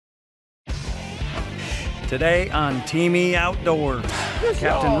Today on Team E Outdoors,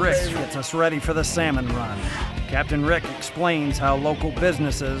 Captain Rick gets us ready for the salmon run. Captain Rick explains how local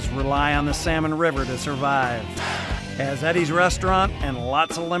businesses rely on the Salmon River to survive, as Eddy's restaurant and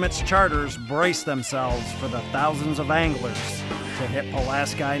Lots of Limits charters brace themselves for the thousands of anglers to hit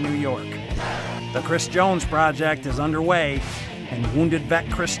Pulaski, New York. The Chris Jones Project is underway, and wounded vet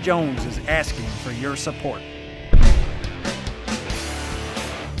Chris Jones is asking for your support.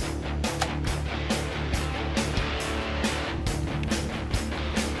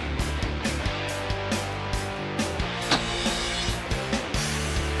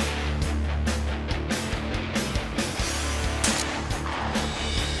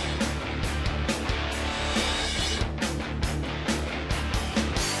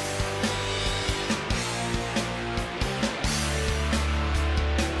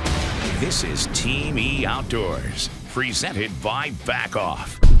 This is Team E Outdoors, presented by Back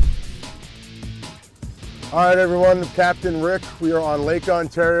Off. All right, everyone, Captain Rick. We are on Lake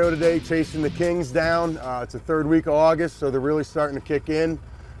Ontario today, chasing the kings down. It's the third week of August, so they're really starting to kick in.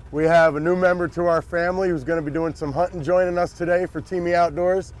 We have a new member to our family who's going to be doing some hunting joining us today for Team E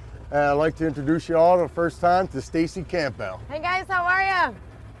Outdoors. I'd like to introduce you all for the first time to Stacie Campbell. Hey guys, how are you?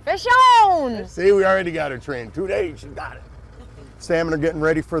 Fish on! See, we already got her trained. 2 days, she got it. Salmon are getting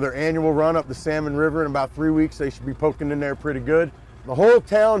ready for their annual run up the Salmon River. In about 3 weeks, they should be poking in there pretty good. The whole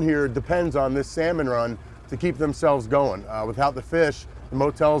town here depends on this salmon run to keep themselves going. Without the fish, the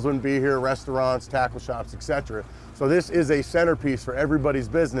motels wouldn't be here, restaurants, tackle shops, etc. So this is a centerpiece for everybody's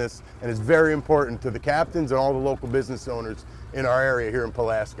business, and it's very important to the captains and all the local business owners in our area here in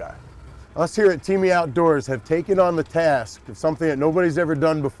Pulaski. Us here at Team E Outdoors have taken on the task of something that nobody's ever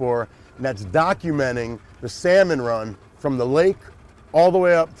done before, and that's documenting the salmon run from the lake all the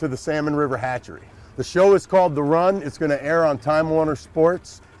way up to the Salmon River hatchery. The show is called The Run. It's going to air on Time Warner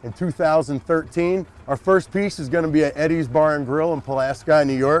Sports in 2013. Our first piece is going to be at Eddy's Bar and Grill in Pulaski,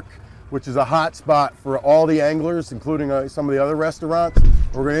 New York, which is a hot spot for all the anglers, including some of the other restaurants.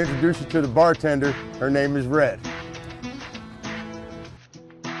 We're going to introduce you to the bartender. Her name is Red.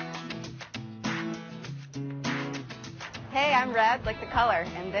 Hey, I'm Red, like the color,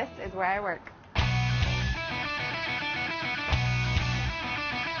 and this is where I work.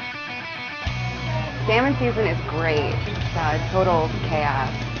 Salmon season is great. It's total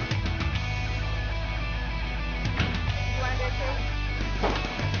chaos.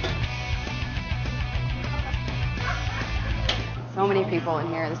 So many people in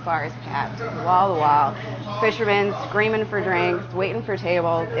here. This bar is packed, wall to wall. Fishermen screaming for drinks, waiting for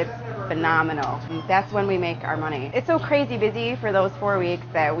tables. It's phenomenal. That's when we make our money. It's so crazy busy for those 4 weeks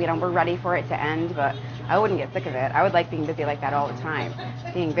that we're ready for it to end, but I wouldn't get sick of it. I would like being busy like that all the time.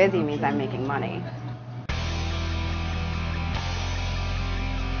 Being busy means I'm making money.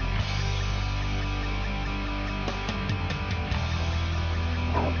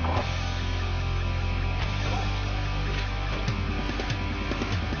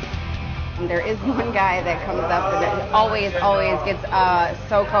 There is one guy that comes up and always gets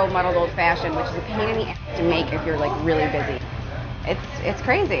SoCo muddled old fashioned, which is a pain in the ass to make if you're like really busy. It's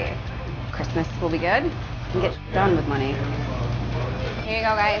crazy. Christmas will be good. You can get done with money. Here you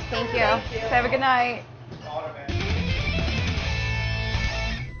go, guys. Thank you. Have a good night.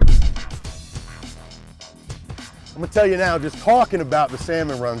 I'm gonna tell you now, just talking about the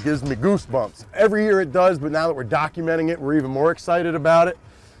salmon run gives me goosebumps. Every year it does, but now that we're documenting it, we're even more excited about it.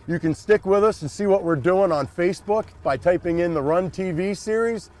 You can stick with us and see what we're doing on Facebook by typing in the Run TV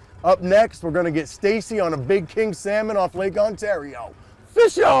series. Up next, we're gonna get Stacie on a big king salmon off Lake Ontario.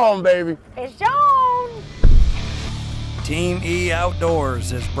 Fish on, baby. Fish on! Team E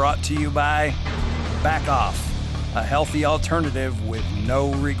Outdoors is brought to you by Back Off, a healthy alternative with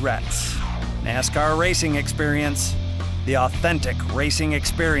no regrets. NASCAR Racing Experience, the authentic racing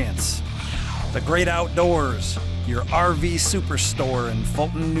experience. The Great Outdoors, your RV superstore in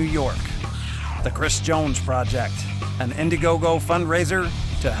Fulton, New York. The Chris Jones Project, an Indiegogo fundraiser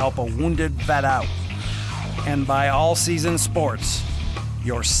to help a wounded vet out. And by All Season Sports,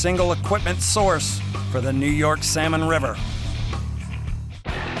 your single equipment source for the New York Salmon River.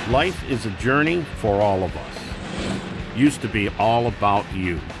 Life is a journey for all of us. Used to be all about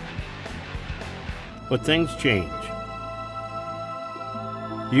you. But things change.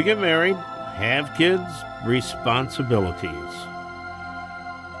 You get married, have kids, responsibilities.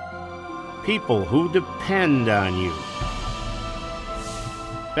 People who depend on you.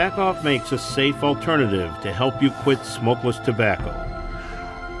 Back Off makes a safe alternative to help you quit smokeless tobacco.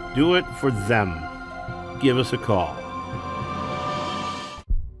 Do it for them. Give us a call.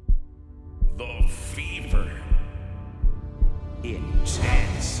 The fever.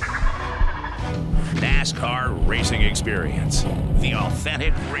 Intense. Now NASCAR racing experience. The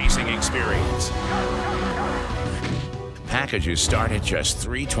authentic racing experience. Packages start at just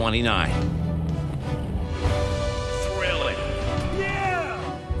 $329. Thrilling. Yeah!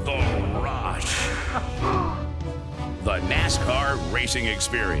 The rush. The NASCAR racing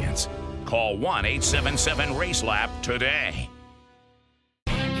experience. Call 1-877-RACE-LAP today.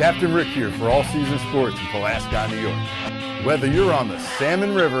 Captain Rick here for All Season Sports in Pulaski, New York. Whether you're on the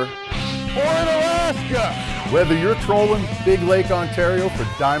Salmon River or in Alaska, whether you're trolling Big Lake, Ontario for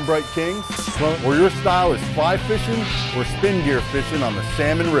dime bright kings, or your style is fly fishing or spin gear fishing on the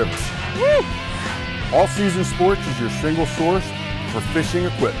Salmon River. Woo! All Season Sports is your single source for fishing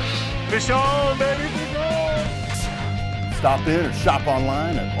equipment. Fish on, baby, fish on! Stop in or shop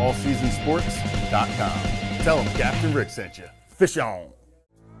online at allseasonsports.com. Tell them Captain Rick sent you. Fish on.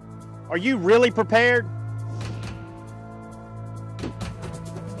 Are you really prepared?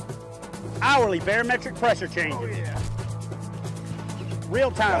 Hourly barometric pressure changes. Oh, yeah.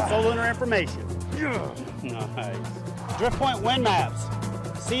 Real-time solar information. Yeah. Nice. Drift point wind maps.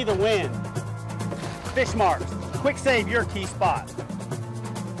 See the wind. Fish marks. Quick save your key spot.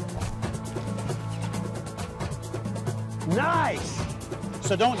 Nice.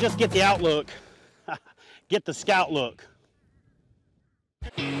 So don't just get the outlook. Get the scout look.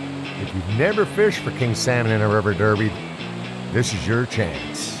 If you've never fished for king salmon in a river derby, this is your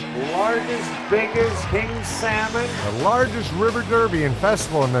chance. Largest, biggest king salmon. The largest river derby and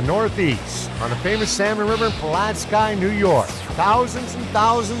festival in the Northeast on the famous Salmon River in Pulaski, New York. Thousands and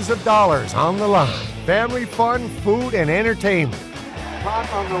thousands of dollars on the line. Family fun, food, and entertainment. Caught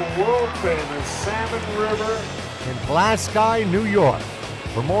on the world famous Salmon River in Pulaski, New York.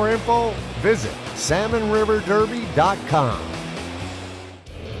 For more info, visit salmonriverderby.com.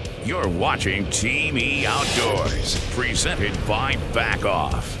 You're watching Team E Outdoors, presented by Back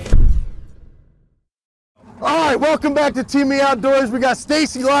Off. All right, welcome back to Team E Outdoors. We got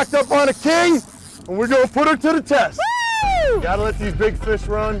Stacie locked up on a king, and we're gonna put her to the test. Woo! Gotta let these big fish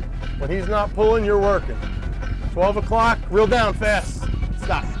run. When he's not pulling, you're working. 12 o'clock, reel down fast.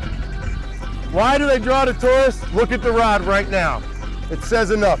 Stop. Why do they draw the tourists? Look at the rod right now. It says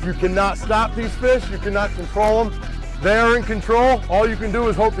enough. You cannot stop these fish. You cannot control them. They are in control. All you can do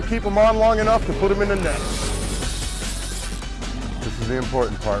is hope to keep them on long enough to put them in the net. This is the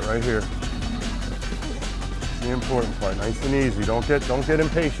important part right here. The important part, nice and easy. Don't get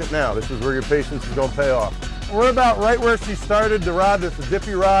impatient now. This is where your patience is gonna pay off. We're about right where she started. The rod, it's a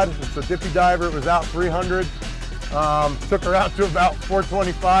dippy rod. It's a dippy diver. It was out 300. Took her out to about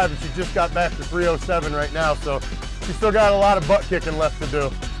 425, and she just got back to 307 right now. So she's still got a lot of butt kicking left to do.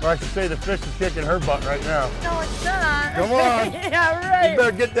 Or I should say the fish is kicking her butt right now. No, it's not. Come on. Yeah, right. You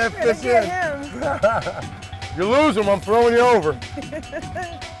better get that fish in. You lose them, I'm throwing you over.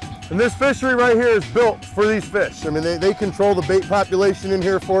 And this fishery right here is built for these fish. I mean, they control the bait population in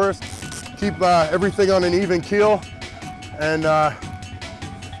here for us, keep everything on an even keel. And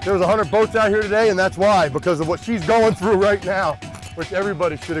there was 100 boats out here today, and that's why, because of what she's going through right now, which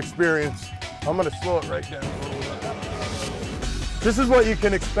everybody should experience. I'm gonna slow it right down a little bit. This is what you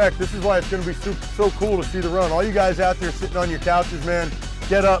can expect. This is why it's gonna be so cool to see the run. All you guys out there sitting on your couches, man,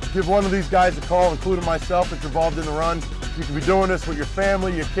 get up, give one of these guys a call, including myself that's involved in the run. You can be doing this with your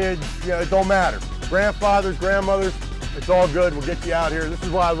family, your kids, it don't matter. Grandfathers, grandmothers, it's all good. We'll get you out here. This is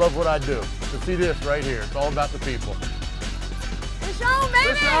why I love what I do. To see this right here. It's all about the people. Fish on,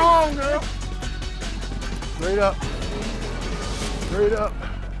 baby! Fish on, girl! Straight up. Straight up.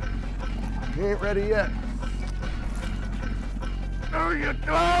 You ain't ready yet. Oh, you go!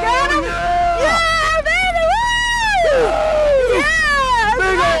 Got him! Yeah! Yeah, baby! Woo! Yeah!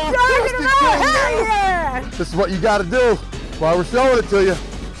 Big old talking about! Hell yeah! This is what you got to do while we're showing it to you.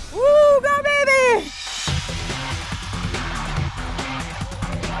 Woo! Go, baby!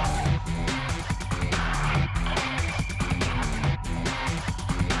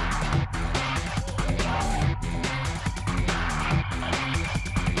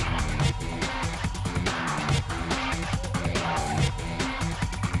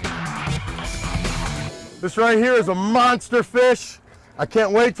 This right here is a monster fish. I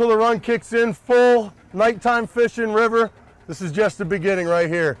can't wait till the run kicks in full. Nighttime fishing river. This is just the beginning right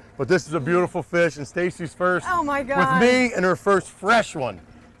here. But this is a beautiful fish, and Stacie's first Oh my God. with me, and her first fresh one.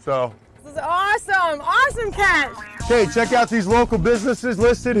 So. This is awesome! Awesome catch! Okay, check out these local businesses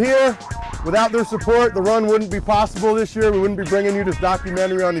listed here. Without their support, the run wouldn't be possible this year. We wouldn't be bringing you this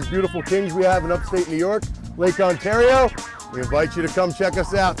documentary on these beautiful kings we have in upstate New York, Lake Ontario. We invite you to come check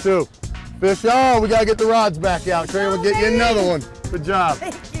us out too. Fish on, we gotta get the rods back out. Trey, we'll get you another one. Good job.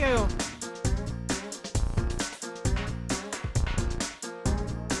 Thank you.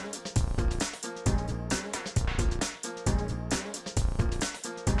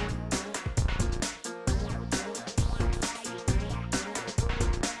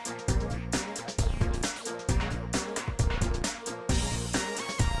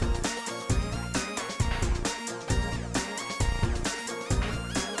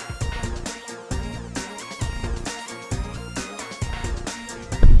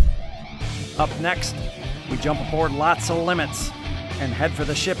 Up next, we jump aboard lots of limits and head for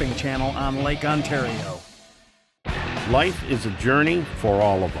the shipping channel on Lake Ontario. Life is a journey for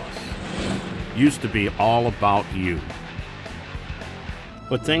all of us. Used to be all about you.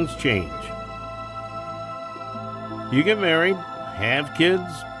 But things change. You get married, have kids,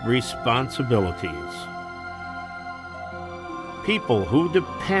 responsibilities. People who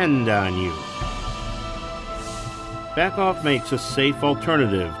depend on you. Back Off makes a safe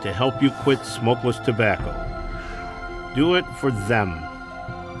alternative to help you quit smokeless tobacco. Do it for them.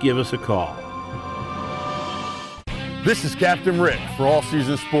 Give us a call. This is Captain Rick for All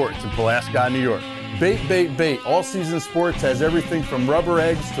Season Sports in Pulaski, New York. Bait, bait, bait. All Season Sports has everything from rubber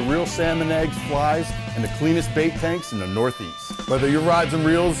eggs to real salmon eggs, flies, and the cleanest bait tanks in the Northeast. Whether your rods and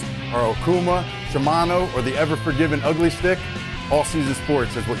reels are Okuma, Shimano, or the ever-forgiving Ugly Stick, All Season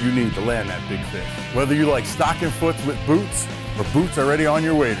Sports has what you need to land that big fish. Whether you like stocking foots with boots or boots already on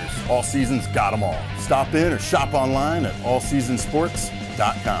your waders, All Season's got them all. Stop in or shop online at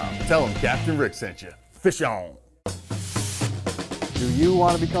allseasonsports.com. Tell them Captain Rick sent you. Fish on. Do you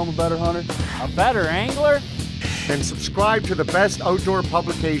want to become a better hunter? A better angler? Then subscribe to the best outdoor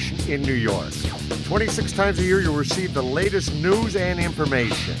publication in New York. 26 times a year you'll receive the latest news and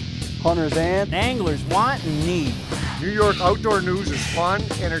information. Hunters and Anglers want and need. New York Outdoor News is fun,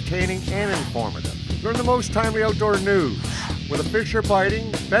 entertaining, and informative. Learn the most timely outdoor news, where the fish are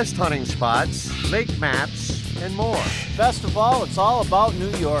biting, best hunting spots, lake maps, and more. Best of all, it's all about New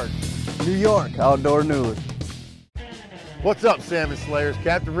York. New York Outdoor News. What's up, Salmon Slayers?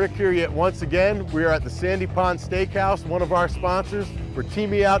 Captain Rick here yet once again. We are at the Sandy Pond Steakhouse, one of our sponsors for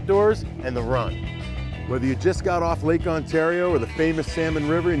Team E Outdoors and The Run. Whether you just got off Lake Ontario or the famous Salmon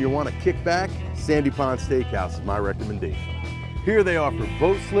River and you want to kick back, Sandy Pond Steakhouse is my recommendation. Here they offer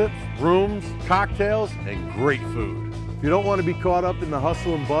boat slips, rooms, cocktails, and great food. If you don't want to be caught up in the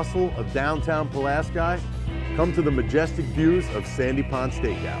hustle and bustle of downtown Pulaski, come to the majestic views of Sandy Pond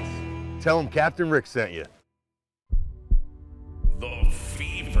Steakhouse. Tell them Captain Rick sent you. The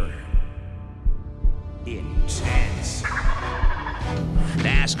fever. Intense.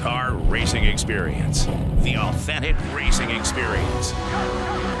 NASCAR racing experience. The authentic racing experience.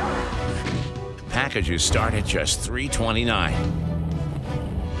 Packages start at just $329.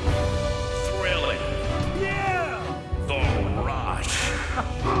 Thrilling. Yeah! The rush.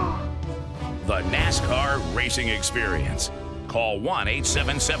 The NASCAR racing experience. Call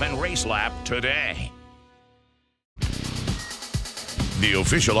 1-877-RACE-LAP today. The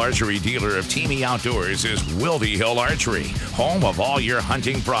official archery dealer of Team E Outdoors is Wildy Hill Archery, home of all your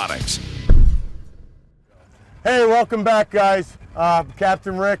hunting products. Hey, welcome back, guys.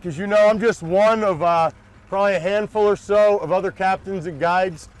 Captain Rick, as you know, I'm just one of probably a handful or so of other captains and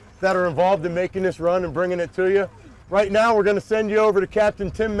guides that are involved in making this run and bringing it to you. Right now, we're going to send you over to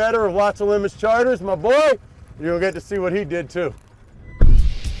Captain Tim Metter of Lots of Limits Charters, my boy. You'll get to see what he did too.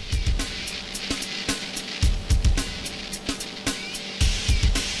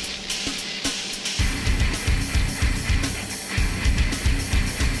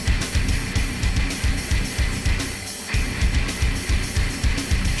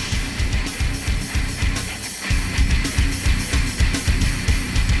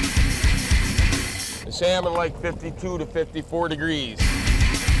 Salmon like 52 to 54 degrees.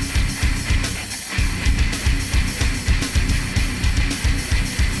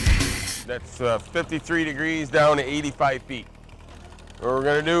 That's 53 degrees down to 85 feet. What we're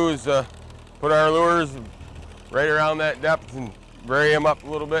gonna do is put our lures right around that depth and vary them up a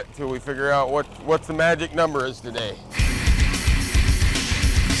little bit until we figure out what the magic number is today.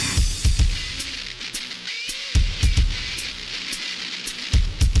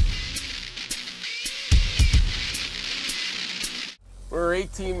 We're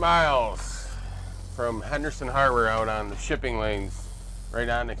 18 miles from Henderson Harbor out on the shipping lanes, right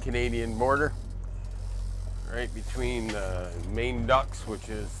on the Canadian border, right between Maine Ducks, which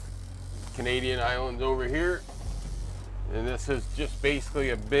is Canadian islands over here. And this is just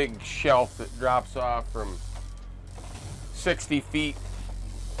basically a big shelf that drops off from 60 feet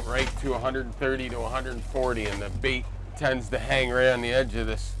right to 130 to 140, and the bait tends to hang right on the edge of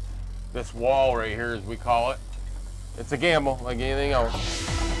this wall right here, as we call it. It's a gamble, like anything else.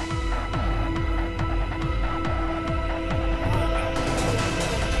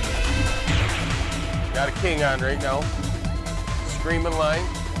 Got a king on right now. Screaming line.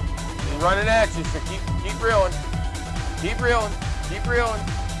 He's running at you, so keep reeling. Keep reeling. Keep reeling.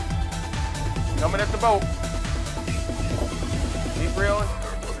 Coming at the boat. Keep reeling.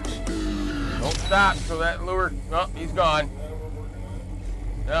 Don't stop, so that lure, oh, he's gone.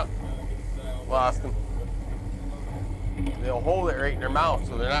 Yep. Lost him. they'll hold it right in their mouth,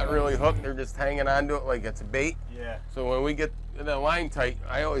 so they're not really hooked, they're just hanging onto it like it's a bait. Yeah. So when we get the line tight,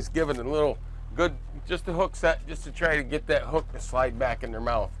 I always give it a little good, just a hook set, just to try to get that hook to slide back in their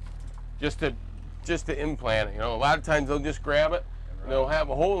mouth. Just to implant it, you know. A lot of times they'll just grab it, and they'll have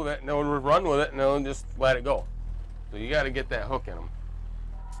a hold of it, and they'll run with it, and they'll just let it go. So you got to get that hook in them.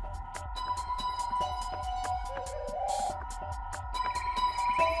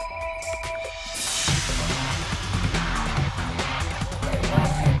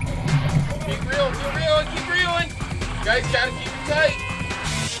 Keep reeling, keep reeling, keep reeling. You guys got to keep it tight.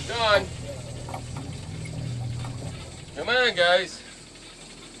 Come on. Come on, guys.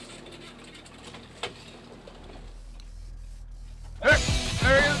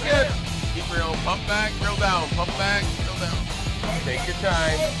 There he is, good. Keep reeling, pump back, reel down, pump back, reel down. Take your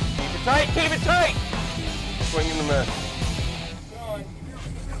time. Keep it tight, keep it tight. Swinging the miss.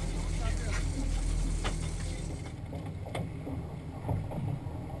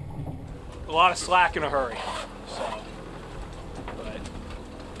 A lot of slack in a hurry. So, but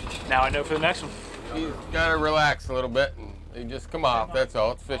now I know for the next one. You gotta relax a little bit and they just come off. That's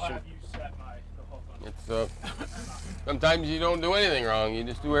all. It's fishing. It's sometimes you don't do anything wrong. You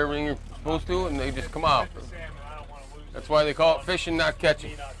just do everything you're supposed to and they just come off. That's why they call it fishing, not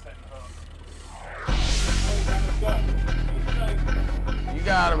catching. You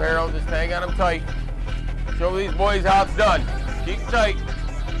got him, Harold. Just hang on him tight. Show these boys how it's done. Keep tight.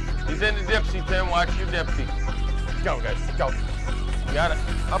 He's in the dipsy, Tim. Watch your dipsy. Go, guys. Go. You got it.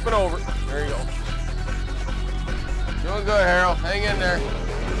 Up and over. There you go. Doing good, Harold. Hang in there.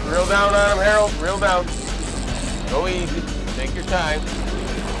 Reel down on him, Harold. Reel down. Go easy. Take your time.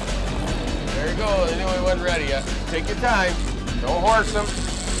 There you go. They knew he wasn't ready yet. Take your time. Don't horse him.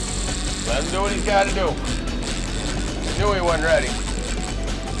 Let him do what he's got to do. They knew he wasn't ready.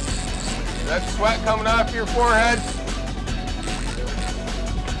 That sweat coming off your forehead.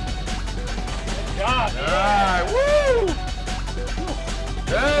 God, all right, woo!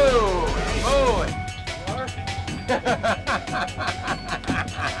 Oh, holy!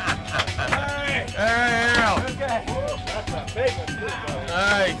 Hey, Harold. Okay. That's a big one.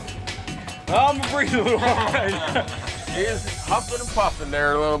 Nice. I'm breathing a little hard. He's huffing and puffing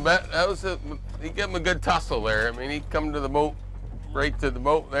there a little bit. That was he gave him a good tussle there. I mean, he come to the boat, right to the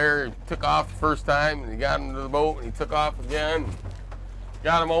boat there. He took off the first time, and he got him to the boat, and he took off again.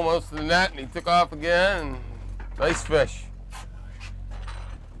 Got him almost to the net, and he took off again. And nice fish.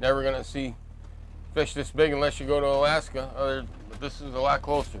 Never gonna see fish this big unless you go to Alaska. But this is a lot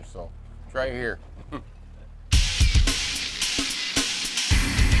closer, so try here.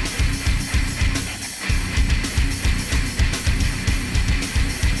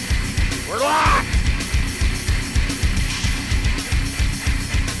 We're locked.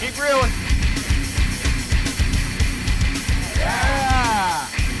 Keep reeling. Yeah.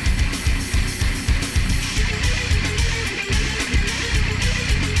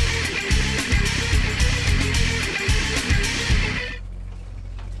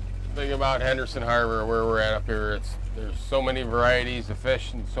 Thing about Henderson Harbor, where we're at up here, there's so many varieties of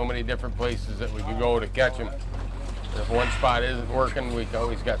fish and so many different places that we can go to catch them. If one spot isn't working, we've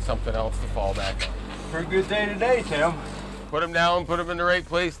always got something else to fall back on. Pretty good day today, Tim. Put them down, put them in the right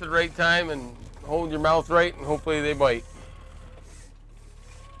place at the right time, and hold your mouth right, and hopefully they bite.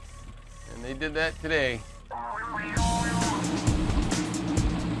 And they did that today.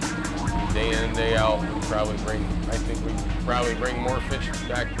 Day in and day out, I think we probably bring more fish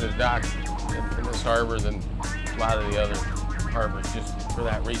back to the dock in this harbor than a lot of the other harbors, just for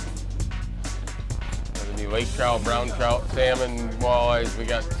that reason. Whether it be lake trout, brown trout, salmon, walleyes, we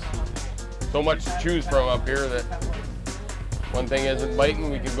got so much to choose from up here that one thing isn't biting,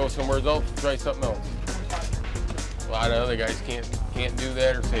 we can go somewhere else and try something else. A lot of other guys can't do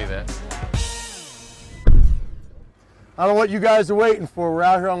that or say that. I don't know what you guys are waiting for. We're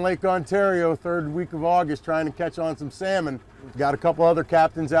out here on Lake Ontario, third week of August, trying to catch on some salmon. We've got a couple other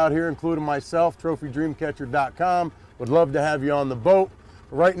captains out here, including myself, TrophyDreamCatcher.com. Would love to have you on the boat.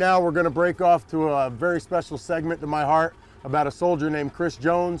 Right now, we're going to break off to a very special segment to my heart about a soldier named Chris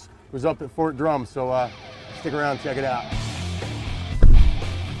Jones, who's up at Fort Drum. So stick around, check it out.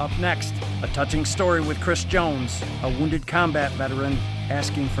 Up next, a touching story with Chris Jones, a wounded combat veteran,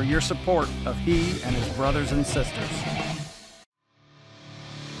 asking for your support of he and his brothers and sisters.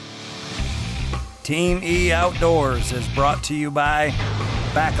 Team E Outdoors is brought to you by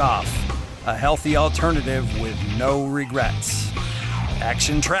Back Off, a healthy alternative with no regrets.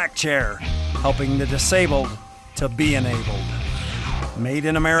 Action Track Chair, helping the disabled to be enabled. Made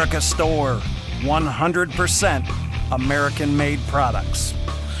in America store, 100% American-made products.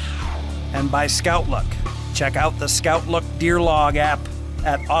 And by Scout Look, Check out the Scout Look Deer Log app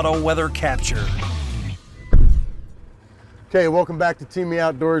at Auto Weather Capture. Okay, welcome back to Team Me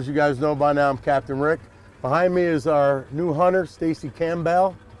Outdoors. You guys know by now I'm Captain Rick. Behind me is our new hunter, Stacie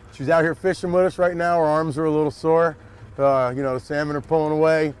Campbell. She's out here fishing with us right now. Her arms are a little sore. The salmon are pulling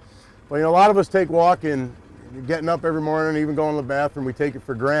away. But a lot of us take walking, getting up every morning, even going to the bathroom, we take it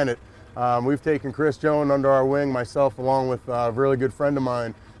for granted. We've taken Chris Jones under our wing, myself along with a really good friend of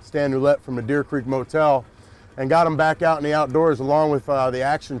mine, Stan Roulette from the Deer Creek Motel, and got him back out in the outdoors along with the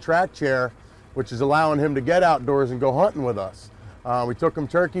Action Track Chair, which is allowing him to get outdoors and go hunting with us. We took him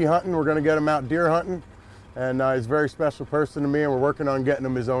turkey hunting. We're going to get him out deer hunting. And he's a very special person to me, and we're working on getting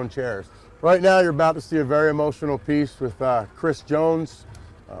him his own chairs. Right now, you're about to see a very emotional piece with Chris Jones,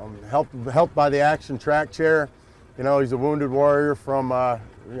 helped by the Action Track Chair. He's a wounded warrior from,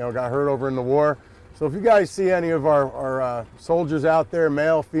 got hurt over in the war. So if you guys see any of our soldiers out there,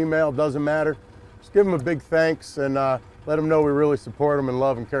 male, female, doesn't matter, just give them a big thanks and let them know we really support them and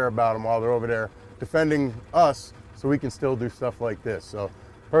love and care about them while they're over there defending us so we can still do stuff like this. So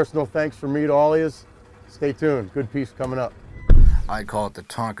personal thanks from me to all of you. Stay tuned, good piece coming up. I call it the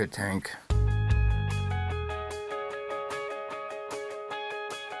Tonka tank.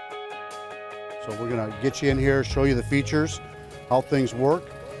 So we're gonna get you in here, show you the features, how things work,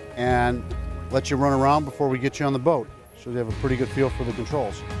 and let you run around before we get you on the boat, so you have a pretty good feel for the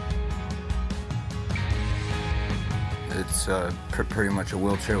controls. It's pretty much a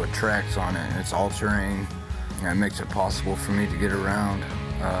wheelchair with tracks on it. It's all-terrain, and it makes it possible for me to get around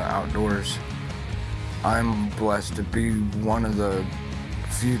outdoors. I'm blessed to be one of the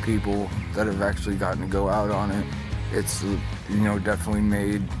few people that have actually gotten to go out on it. It's, definitely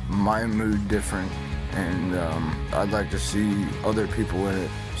made my mood different, and I'd like to see other people in it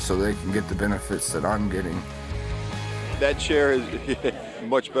so they can get the benefits that I'm getting. That chair is a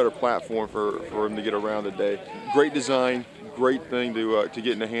much better platform for him to get around today. Great design, great thing to get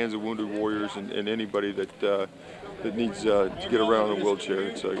in the hands of wounded warriors and anybody that needs to get around in a wheelchair.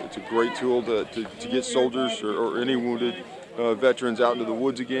 It's a great tool to get soldiers or any wounded veterans out into the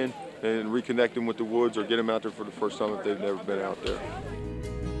woods again and reconnect them with the woods or get them out there for the first time if they've never been out there.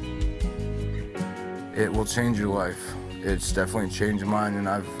 It will change your life. It's definitely changed mine, and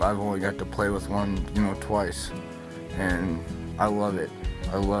I've only got to play with one, twice, and I love it.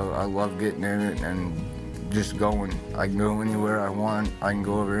 I love getting in it and just going. I can go anywhere I want. I can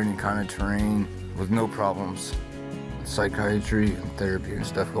go over any kind of terrain with no problems. Psychiatry and therapy and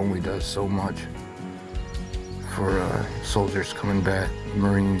stuff only does so much for soldiers coming back,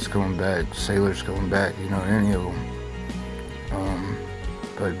 Marines coming back, sailors coming back, any of them.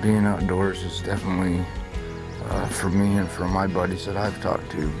 But being outdoors is definitely, for me and for my buddies that I've talked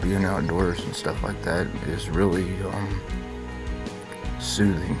to, being outdoors and stuff like that is really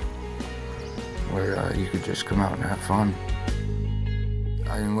soothing, where you could just come out and have fun.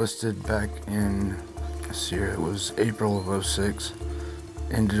 I enlisted back in this year, it was April of '06.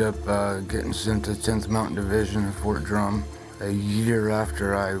 Ended up getting sent to 10th Mountain Division at Fort Drum. A year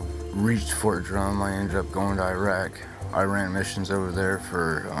after I reached Fort Drum, I ended up going to Iraq. I ran missions over there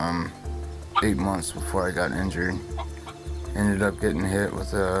for 8 months before I got injured. Ended up getting hit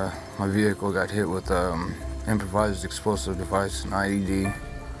with my vehicle got hit with improvised explosive device, an IED.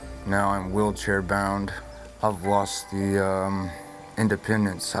 Now I'm wheelchair bound. I've lost the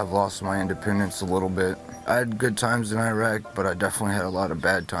independence. I've lost my independence a little bit. I had good times in Iraq, but I definitely had a lot of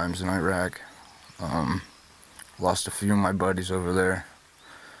bad times in Iraq. Lost a few of my buddies over there,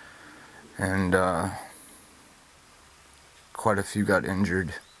 and quite a few got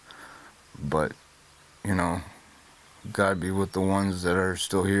injured. But, gotta be with the ones that are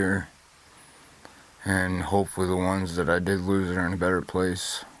still here, and hopefully the ones that I did lose are in a better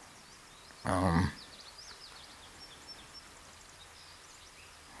place.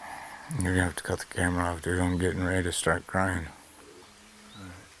 You're gonna have to cut the camera off, dude. I'm getting ready to start crying.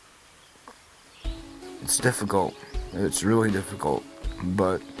 It's difficult. It's really difficult.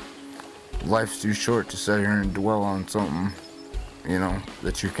 But life's too short to sit here and dwell on something,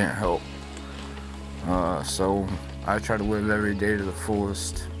 that you can't help. So I try to live every day to the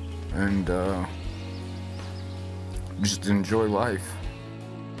fullest and just enjoy life.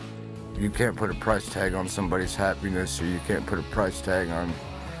 You can't put a price tag on somebody's happiness, or you can't put a price tag on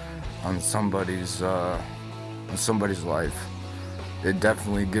somebody's life. It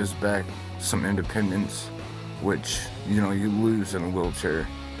definitely gives back some independence, which you lose in a wheelchair.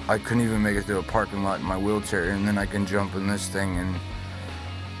 I couldn't even make it through a parking lot in my wheelchair, and then I can jump in this thing and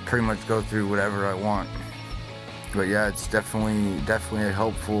pretty much go through whatever I want. But yeah, it's definitely a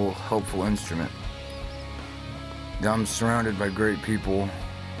helpful instrument. I'm surrounded by great people,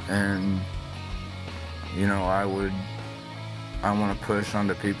 and you know, I want to push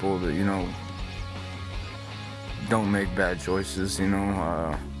onto people that, you know, don't make bad choices, you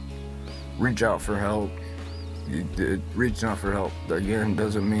know, reach out for help. Reaching out for help, again,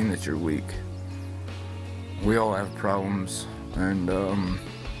 doesn't mean that you're weak. We all have problems, and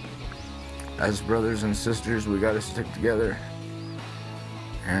as brothers and sisters, we got to stick together,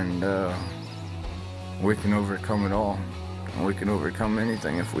 and we can overcome it all. We can overcome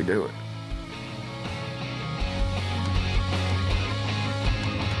anything if we do it.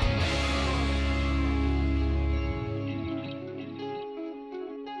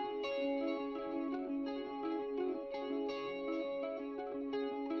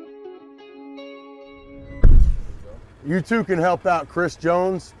 You too can help out Chris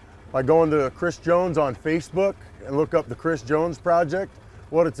Jones by going to Chris Jones on Facebook and look up the Chris Jones Project.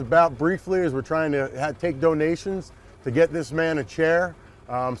 What it's about briefly is we're trying to take donations to get this man a chair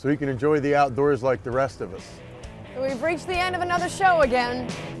so he can enjoy the outdoors like the rest of us. So we've reached the end of another show again.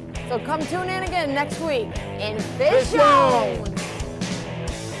 So come tune in again next week in Fish On!